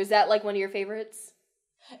hotels? Or is that like one of your favorites?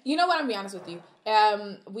 You know what? I'm going to be honest with you.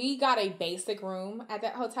 We got a basic room at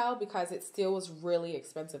that hotel because it still was really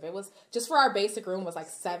expensive. It was, just for our basic room, was like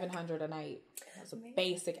 $700 a night. It was a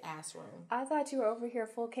basic ass room. I thought you were over here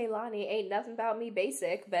full Kaylani. Ain't nothing about me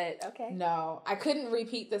basic, but okay. No, I couldn't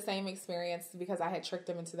repeat the same experience because I had tricked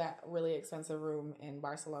them into that really expensive room in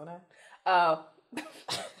Barcelona. Oh.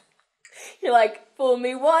 You're like, fool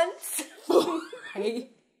me once.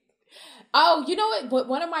 Right? Oh, you know what?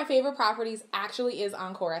 One of my favorite properties actually is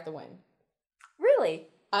Encore at the Wynn. Really?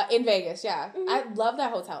 In Vegas, yeah. Mm-hmm. I love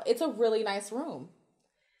that hotel. It's a really nice room.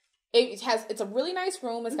 It's a really nice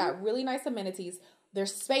room. It's got really nice amenities. They're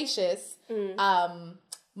spacious.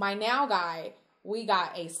 My now guy, we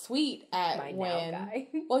got a suite at Wynn. Now guy.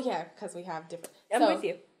 Well, yeah, because we have different. I'm with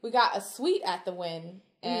you. We got a suite at the Wynn,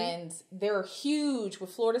 and they're huge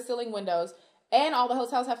with floor-to-ceiling windows. And all the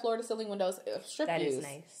hotels have floor-to-ceiling windows, strip views. That is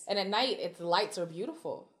nice. And at night, the lights are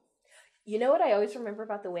beautiful. You know what I always remember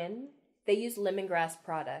about the Wynn? They use lemongrass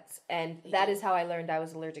products. And that is how I learned I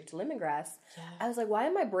was allergic to lemongrass. Yeah. I was like, why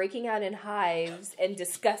am I breaking out in hives and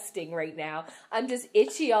disgusting right now? I'm just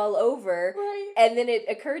itchy all over. Right. And then it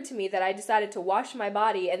occurred to me that I decided to wash my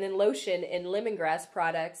body and then lotion in lemongrass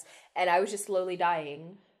products. And I was just slowly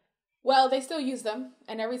dying. Well, they still use them.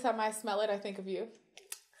 And every time I smell it, I think of you.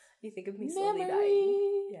 You think of me slowly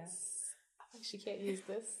dying. Yes. I'm like, she can't use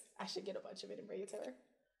this. I should get a bunch of it and bring it to her.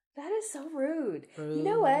 That is so rude. You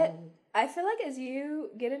know what? I feel like as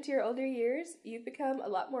you get into your older years, you've become a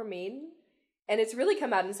lot more mean. And it's really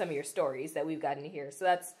come out in some of your stories that we've gotten to hear.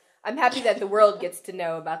 So I'm happy that the world gets to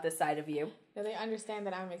know about this side of you. Now they understand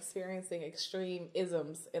that I'm experiencing extreme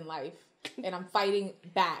isms in life. And I'm fighting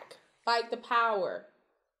back. Fight the power.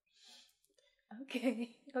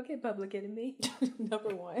 Okay, public enemy.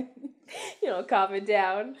 Number one. Calm it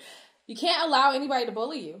down. You can't allow anybody to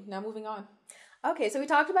bully you. Now moving on. Okay, so we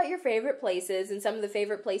talked about your favorite places and some of the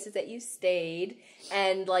favorite places that you stayed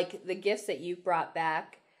and, like, the gifts that you brought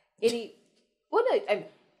back. We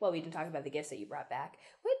didn't talk about the gifts that you brought back.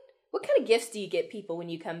 What kind of gifts do you get people when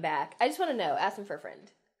you come back? I just want to know. Ask them for a friend.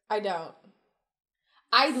 I don't.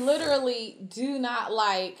 I literally do not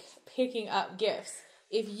like picking up gifts.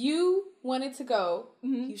 If you wanted to go,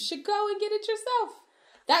 you should go and get it yourself.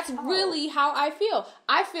 That's really how I feel.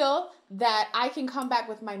 I feel that I can come back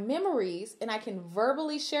with my memories and I can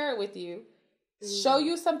verbally share it with you, show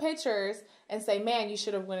you some pictures, and say, man, you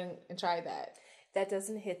should have went and tried that. That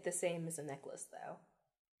doesn't hit the same as a necklace, though.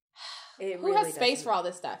 Who has space for all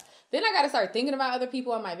this stuff? Then I got to start thinking about other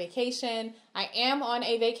people on my vacation. I am on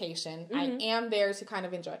a vacation. I am there to kind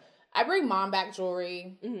of enjoy. I bring mom back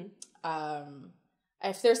jewelry.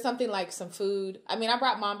 If there's something like some food, I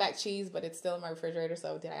brought mom back cheese, but it's still in my refrigerator.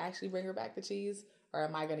 So did I actually bring her back the cheese, or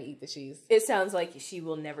am I going to eat the cheese? It sounds like she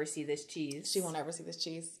will never see this cheese. She will never see this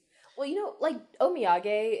cheese. Well, like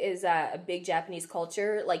omiyage is a big Japanese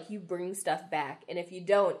culture. Like, you bring stuff back, and if you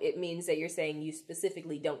don't, it means that you're saying you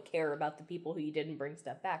specifically don't care about the people who you didn't bring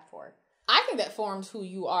stuff back for. I think that forms who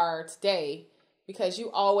you are today because you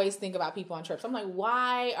always think about people on trips. I'm like,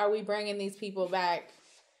 why are we bringing these people back?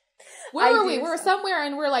 Where were we? We were somewhere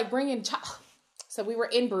and we're like bringing So we were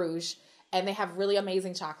in Bruges and they have really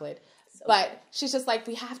amazing chocolate. But she's just like,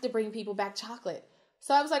 we have to bring people back chocolate.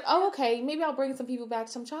 So I was like, oh, okay, maybe I'll bring some people back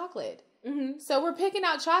some chocolate. So we're picking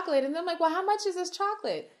out chocolate and then I'm like, well, how much is this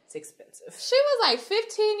chocolate? It's expensive. She was like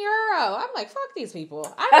 €15. I'm like, fuck these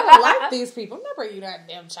people. I don't like these people. I'm not bringing you that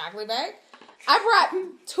damn chocolate back. I brought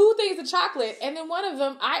 2 things of chocolate, and then one of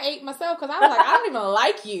them I ate myself because I was like, I don't even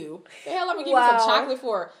like you. The hell am I give you some chocolate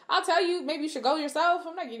for? I'll tell you, maybe you should go yourself.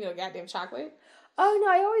 I'm not giving you a goddamn chocolate. Oh,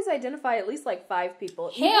 no, I always identify at least like 5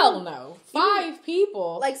 people. Hell no. 5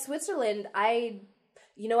 people. Like Switzerland,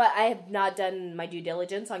 you know what? I have not done my due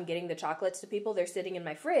diligence on getting the chocolates to people. They're sitting in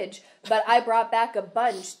my fridge. But I brought back a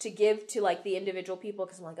bunch to give to like the individual people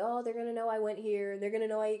because I'm like, oh, they're going to know I went here. They're going to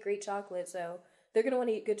know I eat great chocolate. So they're going to want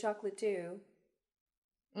to eat good chocolate too.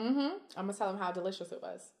 I'm going to tell them how delicious it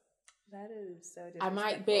was. That is so disrespectful. I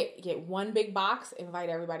might get one big box, invite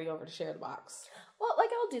everybody over to share the box. Well,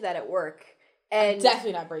 like I'll do that at work. And I'm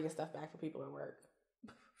definitely not bringing stuff back for people at work.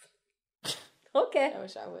 Okay. I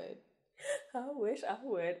wish I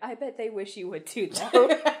would. I bet they wish you would too, though.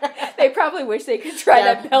 They probably wish they could try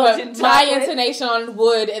that Belgian chocolate. My intonation on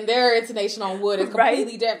wood and their intonation on wood is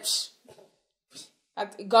completely different.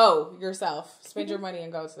 Go yourself. Spend your money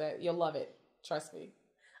and go to that. You'll love it. Trust me.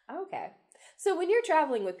 Okay. So when you're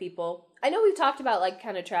traveling with people, I know we've talked about like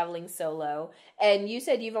kind of traveling solo, and you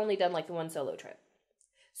said you've only done like the one solo trip.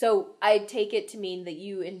 So I take it to mean that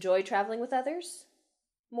you enjoy traveling with others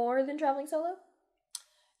more than traveling solo?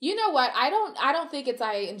 You know what? I don't think it's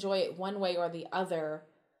I enjoy it one way or the other.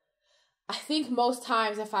 I think most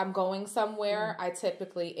times if I'm going somewhere, I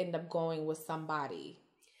typically end up going with somebody.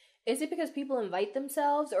 Is it because people invite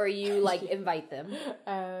themselves, or you like invite them?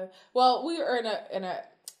 Well, we are in a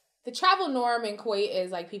the travel norm in Kuwait is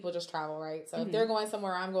like people just travel, right? So if they're going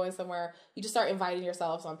somewhere, I'm going somewhere, you just start inviting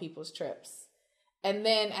yourselves on people's trips. And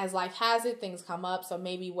then as life has it, things come up. So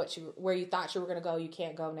maybe where you thought you were going to go, you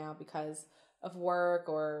can't go now because of work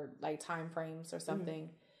or like time frames or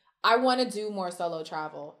something. I want to do more solo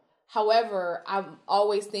travel. However, I'm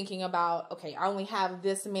always thinking about, okay, I only have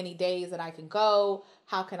this many days that I can go.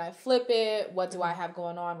 How can I flip it? What do I have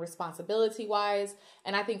going on responsibility wise?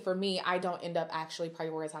 And I think for me, I don't end up actually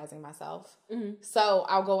prioritizing myself. So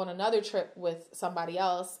I'll go on another trip with somebody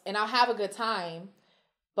else and I'll have a good time.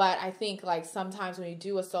 But I think like sometimes when you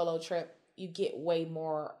do a solo trip, you get way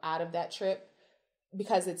more out of that trip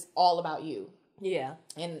because it's all about you. Yeah.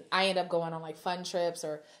 And I end up going on like fun trips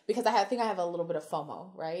or because I think I have a little bit of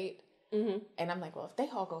FOMO, right? And I'm like, well, if they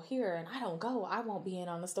all go here and I don't go, I won't be in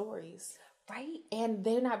on the stories. Right. And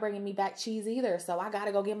they're not bringing me back cheese either. So I got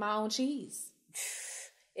to go get my own cheese.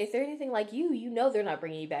 If they're anything like you know they're not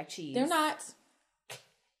bringing you back cheese. They're not.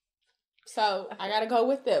 So I got to go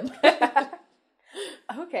with them.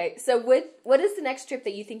 Okay, so what is the next trip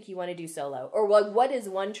that you think you want to do solo? Or what is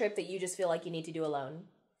one trip that you just feel like you need to do alone?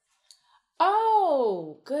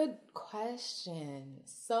 Oh, good question.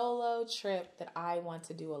 Solo trip that I want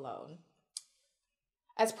to do alone.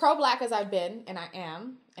 As pro-Black as I've been, and I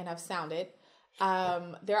am, and I've sounded,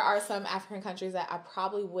 there are some African countries that I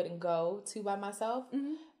probably wouldn't go to by myself.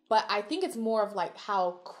 But I think it's more of like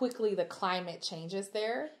how quickly the climate changes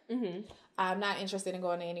there. I'm not interested in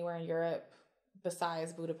going to anywhere in Europe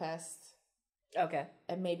besides Budapest. Okay.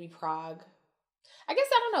 And maybe Prague. I guess,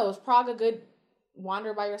 I don't know, is Prague a good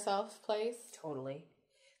wander by yourself place? Totally.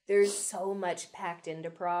 There's so much packed into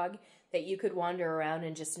Prague that you could wander around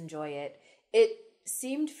and just enjoy it. It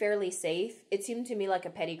seemed fairly safe. It seemed to me like a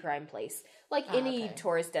petty crime place. Like any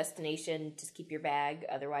tourist destination, just keep your bag,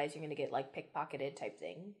 otherwise you're going to get like pickpocketed type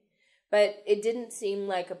thing. But it didn't seem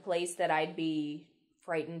like a place that I'd be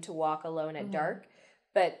frightened to walk alone at dark.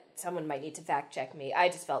 But someone might need to fact check me. I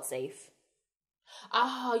just felt safe.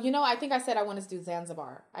 Oh, I think I said I wanted to do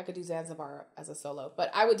Zanzibar. I could do Zanzibar as a solo,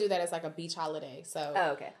 but I would do that as like a beach holiday. So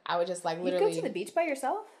okay. I would just like literally... You go to the beach by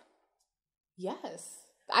yourself? Yes.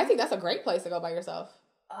 I think that's a great place to go by yourself.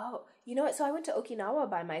 Oh, you know what? So I went to Okinawa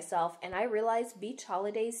by myself and I realized beach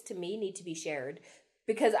holidays to me need to be shared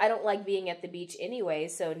because I don't like being at the beach anyway.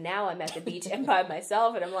 So now I'm at the beach and by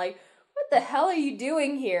myself and I'm like, what the hell are you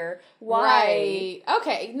doing here? Why? Right.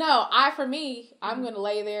 Okay. No, I'm going to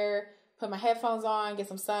lay there, put my headphones on, get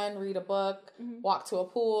some sun, read a book, walk to a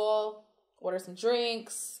pool, order some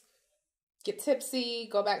drinks, get tipsy,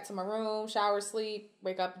 go back to my room, shower, sleep,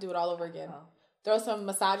 wake up, do it all over again. Oh. Throw some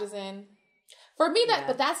massages in. For me,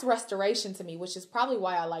 but that's restoration to me, which is probably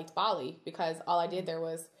why I liked Bali, because all I did there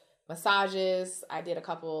was massages. I did a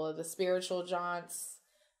couple of the spiritual jaunts.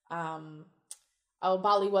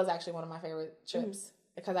 Bali was actually one of my favorite trips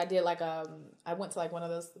because I did like I went to like one of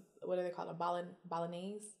those, what do they call it,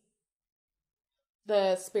 Balinese?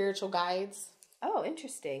 The spiritual guides. Oh,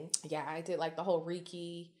 interesting. Yeah, I did like the whole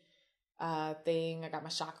Reiki thing. I got my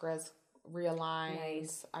chakras realigned.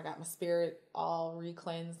 Nice. I got my spirit all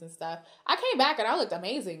re-cleansed and stuff. I came back and I looked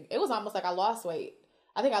amazing. It was almost like I lost weight.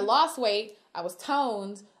 I think I lost weight. I was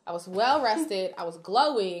toned. I was well rested. I was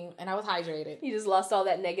glowing, and I was hydrated. You just lost all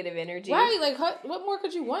that negative energy. Right. Like, what more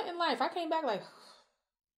could you want in life? I came back like,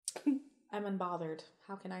 I'm unbothered.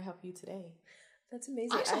 How can I help you today? That's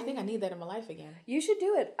amazing. Actually, I think I need that in my life again. You should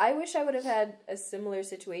do it. I wish I would have had a similar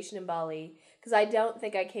situation in Bali, because I don't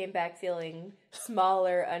think I came back feeling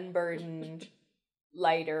smaller, unburdened,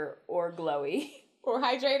 lighter, or glowy. Or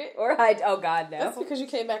hydrated. Oh, God, no. That's because you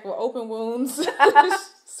came back with open wounds,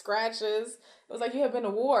 scratches. It was like you had been to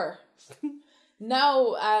war.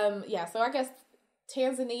 No, so I guess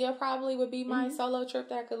Tanzania probably would be my solo trip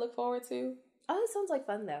that I could look forward to. Oh, that sounds like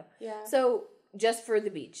fun, though. Yeah. So, just for the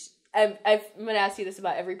beach. I'm going to ask you this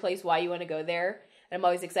about every place, why you want to go there. And I'm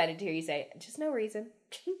always excited to hear you say, just no reason.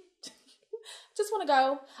 Just want to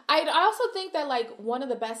go. I also think that, like, one of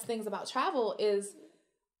the best things about travel is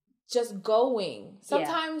just going.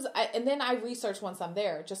 Sometimes, and then I research once I'm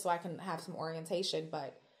there, just so I can have some orientation,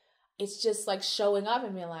 but it's just, like, showing up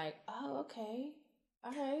and being like, oh, okay,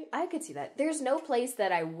 all right. I could see that. There's no place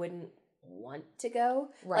that I wouldn't want to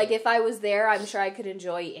go. Right. Like, if I was there, I'm sure I could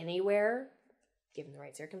enjoy anywhere, given the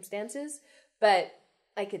right circumstances. But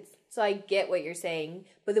So I get what you're saying,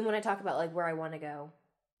 but then when I talk about like where I want to go,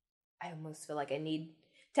 I almost feel like I need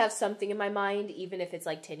to have something in my mind, even if it's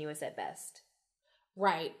like tenuous at best.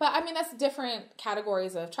 Right. But I mean, that's different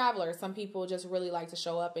categories of travelers. Some people just really like to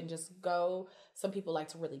show up and just go. Some people like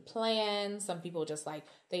to really plan. Some people just like,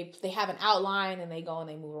 they have an outline and they go and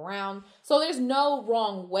they move around. So there's no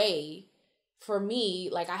wrong way for me.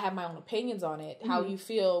 Like, I have my own opinions on it. How you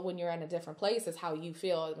feel when you're in a different place is how you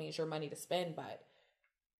feel. I mean, it's your money to spend, but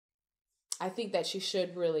I think that you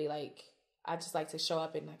should really like, I just like to show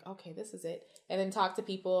up and like, okay, this is it. And then talk to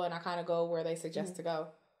people and I kind of go where they suggest to go.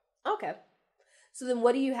 Okay. So then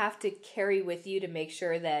what do you have to carry with you to make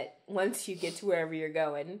sure that once you get to wherever you're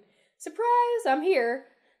going, surprise, I'm here,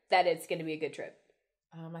 that it's going to be a good trip?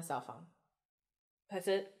 My cell phone. That's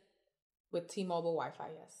it? With T-Mobile Wi-Fi,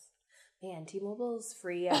 yes. Man, T-Mobile's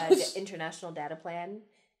free international data plan,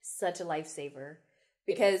 such a lifesaver.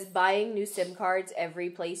 Because buying new SIM cards every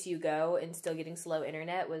place you go and still getting slow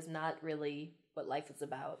internet was not really what life is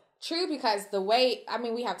about. True, because the way, I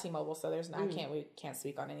mean, we have T-Mobile, so there's not, we can't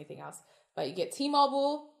speak on anything else. But you get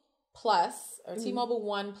T-Mobile Plus or T-Mobile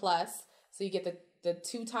One Plus, so you get the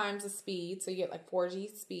 2 times the speed, so you get like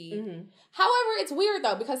 4G speed. However, it's weird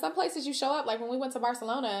though, because some places you show up, like when we went to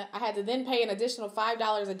Barcelona, I had to then pay an additional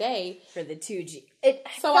 $5 a day for the 2G.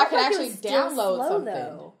 So I could actually download something.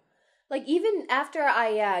 Though. Like even after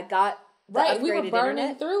I got the right, we were burning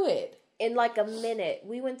internet, through it in like a minute.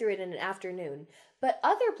 We went through it in an afternoon. But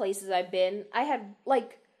other places I've been, I had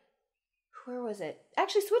like, where was it?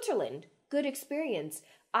 Actually, Switzerland. Good experience.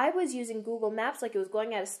 I was using Google Maps like it was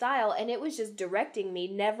going out of style, and it was just directing me,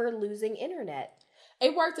 never losing internet.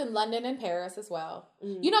 It worked in London and Paris as well.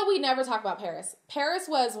 You know, we never talk about Paris. Paris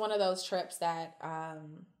was one of those trips that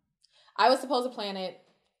I was supposed to plan it,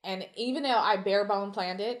 and even though I bare bone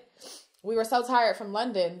planned it, we were so tired from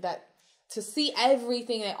London that to see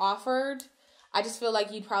everything they offered, I just feel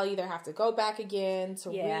like you'd probably either have to go back again to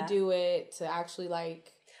redo it, to actually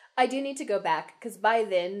like... I do need to go back, because by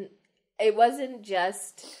then... It wasn't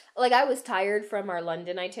just, like, I was tired from our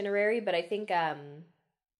London itinerary, but I think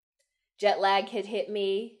jet lag had hit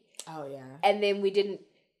me. Oh, yeah. And then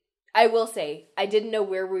I will say, I didn't know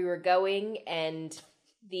where we were going, and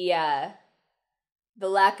the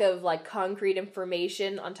lack of, like, concrete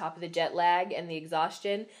information on top of the jet lag and the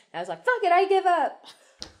exhaustion, and I was like, fuck it, I give up.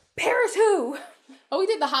 Paris who? Oh, we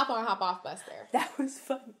did the hop on, hop off bus there. That was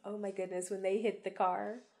fun. Oh, my goodness, when they hit the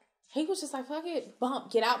car. He was just like, fuck it,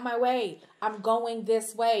 bump, get out my way. I'm going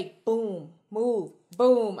this way. Boom, move,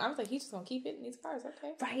 boom. I was like, he's just going to keep hitting these cars,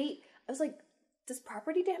 okay. Right? I was like, does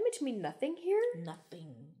property damage mean nothing here?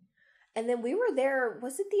 Nothing. And then we were there,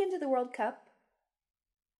 was it the end of the World Cup?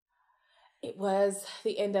 It was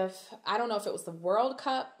the end of, I don't know if it was the World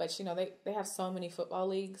Cup, but you know, they have so many football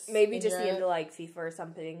leagues. Maybe just Europe. The end of like FIFA or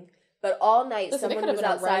something. But all night, someone was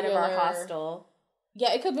outside of our hostel.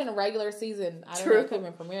 Yeah, it could have been a regular season. I don't know. It could have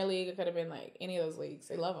been Premier League. It could have been like any of those leagues.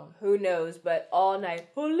 They love them. Who knows? But all night,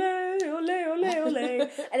 ole, ole, ole, ole.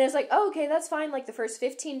 And it's like, oh, okay, that's fine. Like the first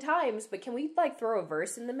 15 times, but can we like throw a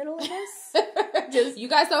verse in the middle of this? You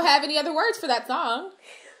guys don't have any other words for that song.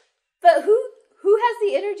 But who has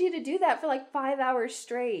the energy to do that for like 5 hours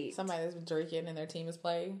straight? Somebody that's been drinking and their team is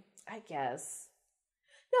playing. I guess.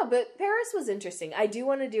 No, but Paris was interesting. I do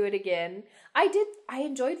want to do it again. I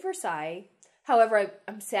enjoyed Versailles. However,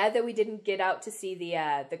 I'm sad that we didn't get out to see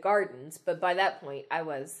the gardens, but by that point, I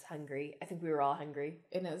was hungry. I think we were all hungry.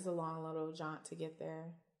 And it was a long little jaunt to get there.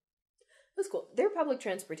 It was cool. Their public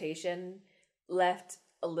transportation left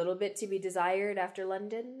a little bit to be desired after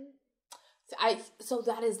London. So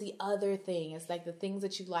that is the other thing. It's like the things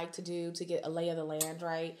that you like to do to get a lay of the land,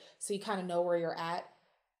 right? So you kind of know where you're at.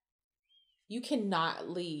 You cannot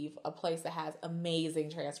leave a place that has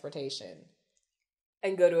amazing transportation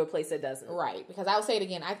and go to a place that doesn't. Right. Because I'll say it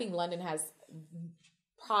again. I think London has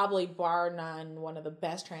probably bar none one of the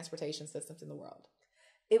best transportation systems in the world.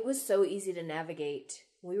 It was so easy to navigate.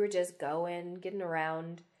 We were just going, getting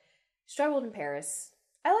around. Struggled in Paris.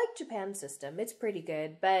 I like Japan's system. It's pretty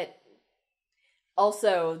good. But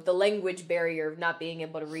also the language barrier of not being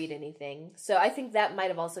able to read anything. So I think that might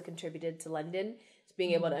have also contributed to London.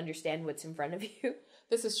 Being able to understand what's in front of you.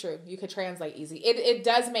 This is true. You could translate easy. It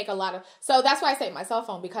does make a lot of... So that's why I say my cell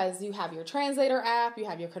phone, because you have your translator app, you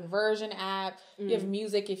have your conversion app, you have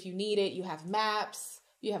music if you need it, you have maps,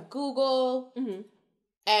 you have Google.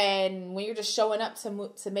 And when you're just showing up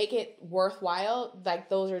to make it worthwhile, like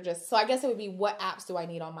those are just... So I guess it would be, what apps do I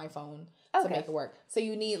need on my phone to make it work? So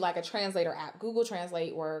you need like a translator app. Google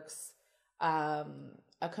Translate works.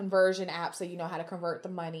 a conversion app so you know how to convert the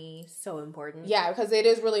money. So important. Yeah, because it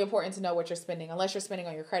is really important to know what you're spending, unless you're spending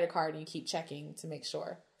on your credit card and you keep checking to make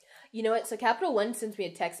sure. You know what? So Capital One sends me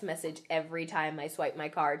a text message every time I swipe my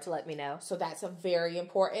card to let me know. So that's a very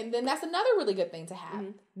important. Then that's another really good thing to have.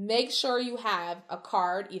 Make sure you have a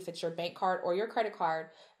card, if it's your bank card or your credit card,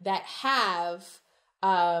 that have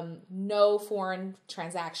no foreign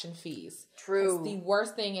transaction fees. True. The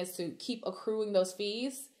worst thing is to keep accruing those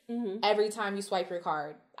fees every time you swipe your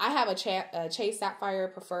card. I have a Chase Sapphire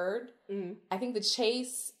Preferred. I think the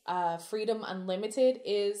Chase Freedom Unlimited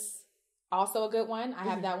is also a good one. I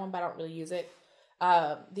have that one, but I don't really use it.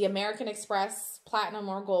 The American Express Platinum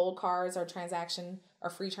or Gold cards are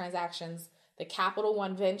free transactions. The Capital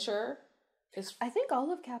One Venture is... I think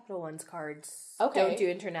all of Capital One's cards Okay. don't do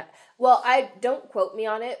internet. Well, I don't quote me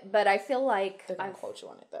on it, but I feel like They're going to quote you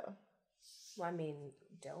on it, though. Well, I mean,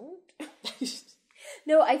 don't?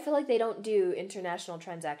 No, I feel like they don't do international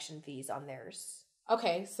transaction fees on theirs.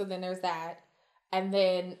 Okay, so then there's that. And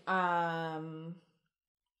then,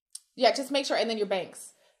 yeah, just make sure. And then your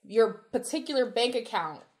banks. Your particular bank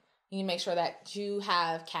account, you need to make sure that you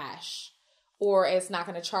have cash. Or it's not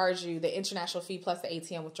going to charge you the international fee plus the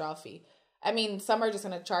ATM withdrawal fee. I mean, some are just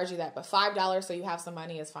going to charge you that. But $5 so you have some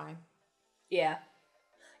money is fine. Yeah.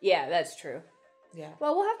 Yeah, that's true. Yeah.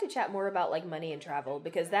 Well, we'll have to chat more about, like, money and travel,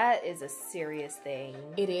 because that is a serious thing.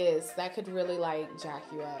 It is. That could really, like, jack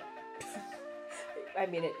you up. I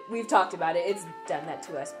mean, we've talked about it. It's done that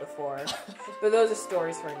to us before. But those are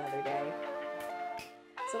stories for another day.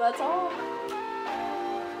 So that's all.